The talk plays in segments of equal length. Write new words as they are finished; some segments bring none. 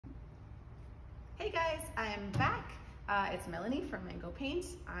Hey guys, I am back. It's Melanie from Mango Paint.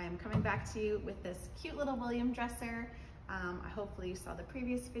 I'm coming back to you with this cute little William dresser. Hopefully you saw the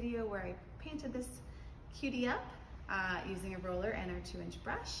previous video where I painted this cutie up using a roller and our 2-inch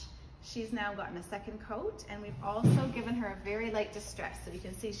brush. She's now gotten a second coat, and we've also given her a very light distress. So you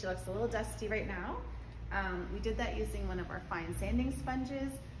can see she looks a little dusty right now. We did that using one of our fine sanding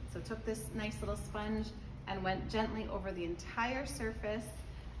sponges. So took this nice little sponge and went gently over the entire surface,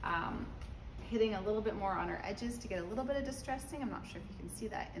 hitting a little bit more on our edges to get a little bit of distressing. I'm not sure if you can see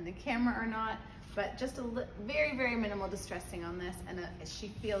that in the camera or not, but just a very, very minimal distressing on this, and she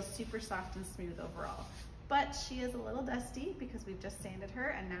feels super soft and smooth overall. But she is a little dusty because we've just sanded her,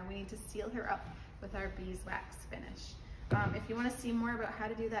 and now we need to seal her up with our beeswax finish. If you want to see more about how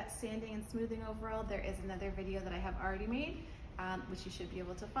to do that sanding and smoothing overall, there is another video that I have already made, which you should be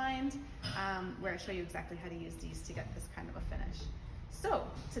able to find, where I show you exactly how to use these to get this kind of a finish. So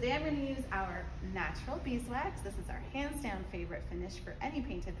today I'm going to use our natural beeswax. This is our hands down favorite finish for any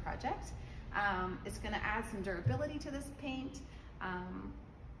painted project. It's going to add some durability to this paint.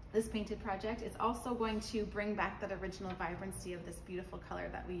 This painted project is also going to bring back that original vibrancy of this beautiful color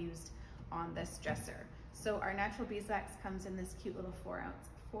that we used on this dresser. So our natural beeswax comes in this cute little 4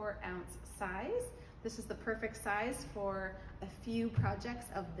 ounce size. This is the perfect size for a few projects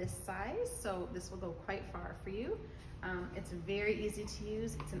of this size, so this will go quite far for you. It's very easy to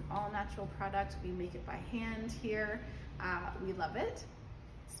use. It's an all natural product. We make it by hand here. We love it.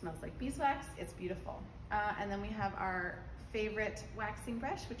 It smells like beeswax. It's beautiful. And then we have our favorite waxing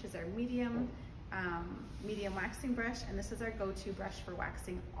brush, which is our medium waxing brush, and this is our go-to brush for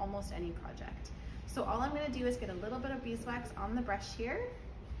waxing almost any project. So all I'm going to do is get a little bit of beeswax on the brush here.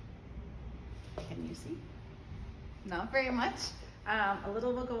 Can you see? Not very much. A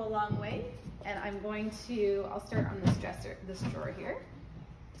little will go a long way, and I'll start on this drawer here.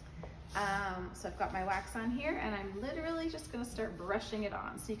 So I've got my wax on here, and I'm literally just going to start brushing it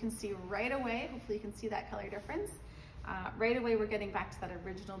on. So you can see right away, hopefully you can see that color difference. Right away we're getting back to that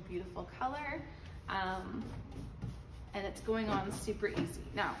original beautiful color, and it's going on super easy.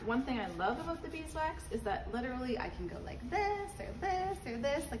 Now, one thing I love about the beeswax is that literally I can go like this or this or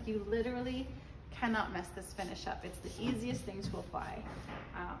this. Like, you literally cannot mess this finish up. It's the easiest thing to apply.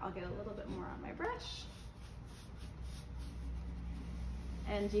 I'll get a little bit more on my brush.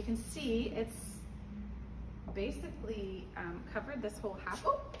 And you can see it's basically covered this whole half.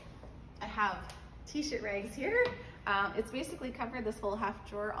 Oh, I have t-shirt rags here. It's basically covered this whole half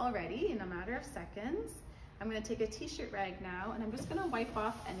drawer already in a matter of seconds. I'm going to take a t-shirt rag now, and I'm just going to wipe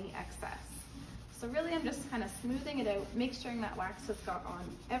off any excess. So really I'm just kind of smoothing it out, make sure that wax has got on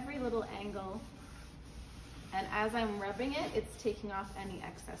every little angle. And as I'm rubbing it, it's taking off any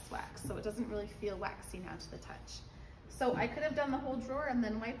excess wax, so it doesn't really feel waxy now to the touch. So I could have done the whole drawer and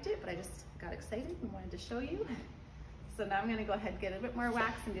then wiped it, but I just got excited and wanted to show you. So now I'm going to go ahead and get a bit more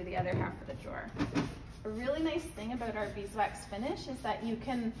wax and do the other half of the drawer. A really nice thing about our beeswax finish is that you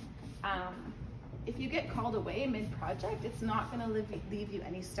can, if you get called away mid-project, it's not going to leave you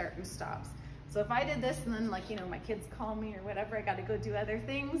any start and stops. So if I did this and then, like, you know, my kids call me or whatever, I got to go do other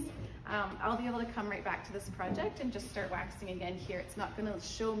things, I'll be able to come right back to this project and just start waxing again here. It's not going to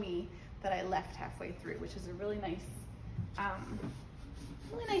show me that I left halfway through, which is a really nice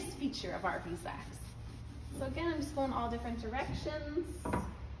feature of our beeswax. So again, I'm just going all different directions,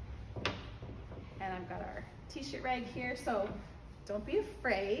 and I've got our t-shirt rag here. So don't be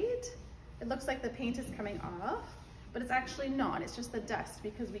afraid. It looks like the paint is coming off, but it's actually not. It's just the dust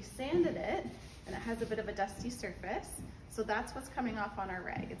because we sanded it and it has a bit of a dusty surface. So that's what's coming off on our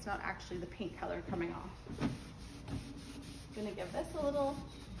rag. It's not actually the paint color coming off. I'm gonna give this a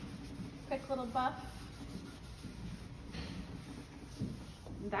quick little buff.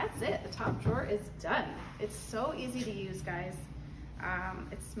 That's it, the top drawer is done. It's so easy to use, guys.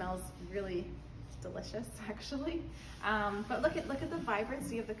 It smells really delicious, actually. But look at the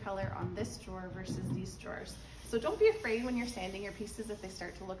vibrancy of the color on this drawer versus these drawers. So don't be afraid when you're sanding your pieces if they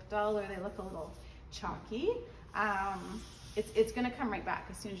start to look dull or they look a little chalky. It's gonna come right back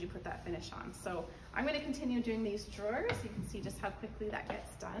as soon as you put that finish on. So I'm gonna continue doing these drawers. You can see just how quickly that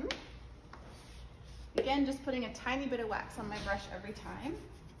gets done. Again, just putting a tiny bit of wax on my brush every time.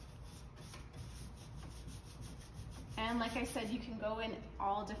 And like I said, you can go in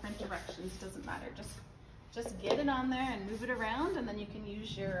all different directions, doesn't matter. Just get it on there and move it around, and then you can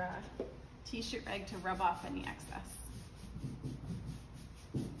use your t-shirt rag to rub off any excess.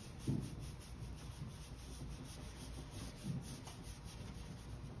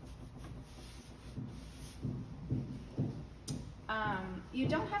 You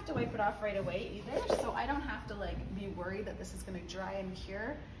don't have to wipe it off right away either, so I don't have to be worried that this is going to dry and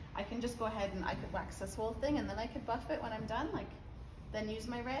cure. I can just go ahead and I could wax this whole thing and then I could buff it when I'm done, like then use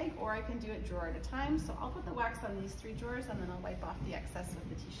my rag, or I can do it drawer at a time. So I'll put the wax on these 3 drawers and then I'll wipe off the excess with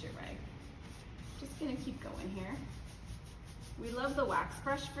the t-shirt rag. Just gonna keep going here. We love the wax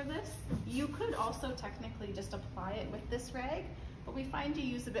brush for this. You could also technically just apply it with this rag, but we find you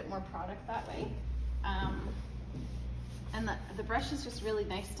use a bit more product that way. And the brush is just really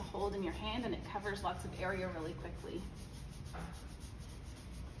nice to hold in your hand, and it covers lots of area really quickly.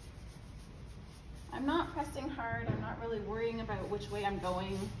 I'm not pressing hard. I'm not really worrying about which way I'm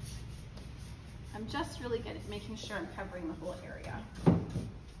going. I'm just really making sure I'm covering the whole area. And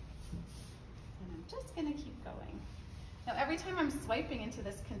I'm just gonna keep going. Now, every time I'm swiping into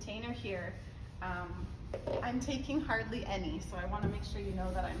this container here, I'm taking hardly any, so I wanna make sure you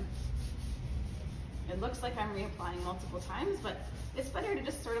know that it looks like I'm reapplying multiple times, but it's better to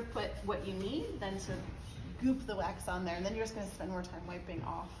just sort of put what you need than to goop the wax on there, and then you're just gonna spend more time wiping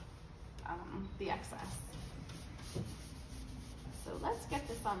off the excess. So let's get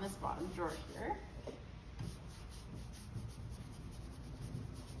this on this bottom drawer here.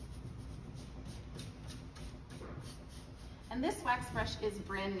 And this wax brush is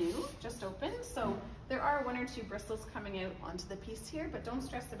brand new, just opened, so there are 1 or 2 bristles coming out onto the piece here, but don't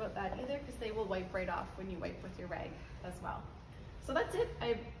stress about that either, because they will wipe right off when you wipe with your rag as well. So that's it.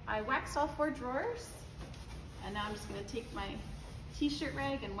 I waxed all 4 drawers, and now I'm just gonna take my t-shirt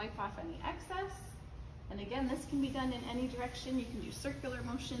rag and wipe off any excess. And again, this can be done in any direction. You can do circular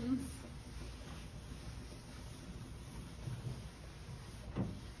motions.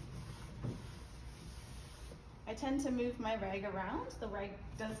 I tend to move my rag around. The rag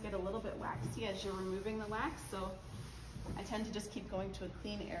does get a little bit waxy as you're removing the wax, so I tend to just keep going to a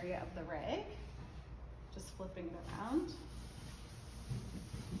clean area of the rag, just flipping it around.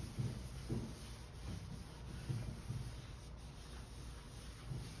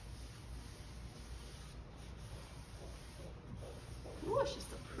 Ooh, she's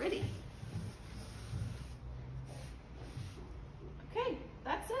so pretty. Okay,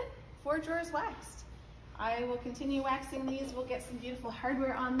 that's it. 4 drawers waxed. I will continue waxing these. We'll get some beautiful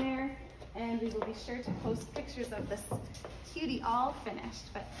hardware on there, and we will be sure to post pictures of this cutie all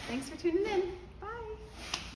finished. But thanks for tuning in. Bye.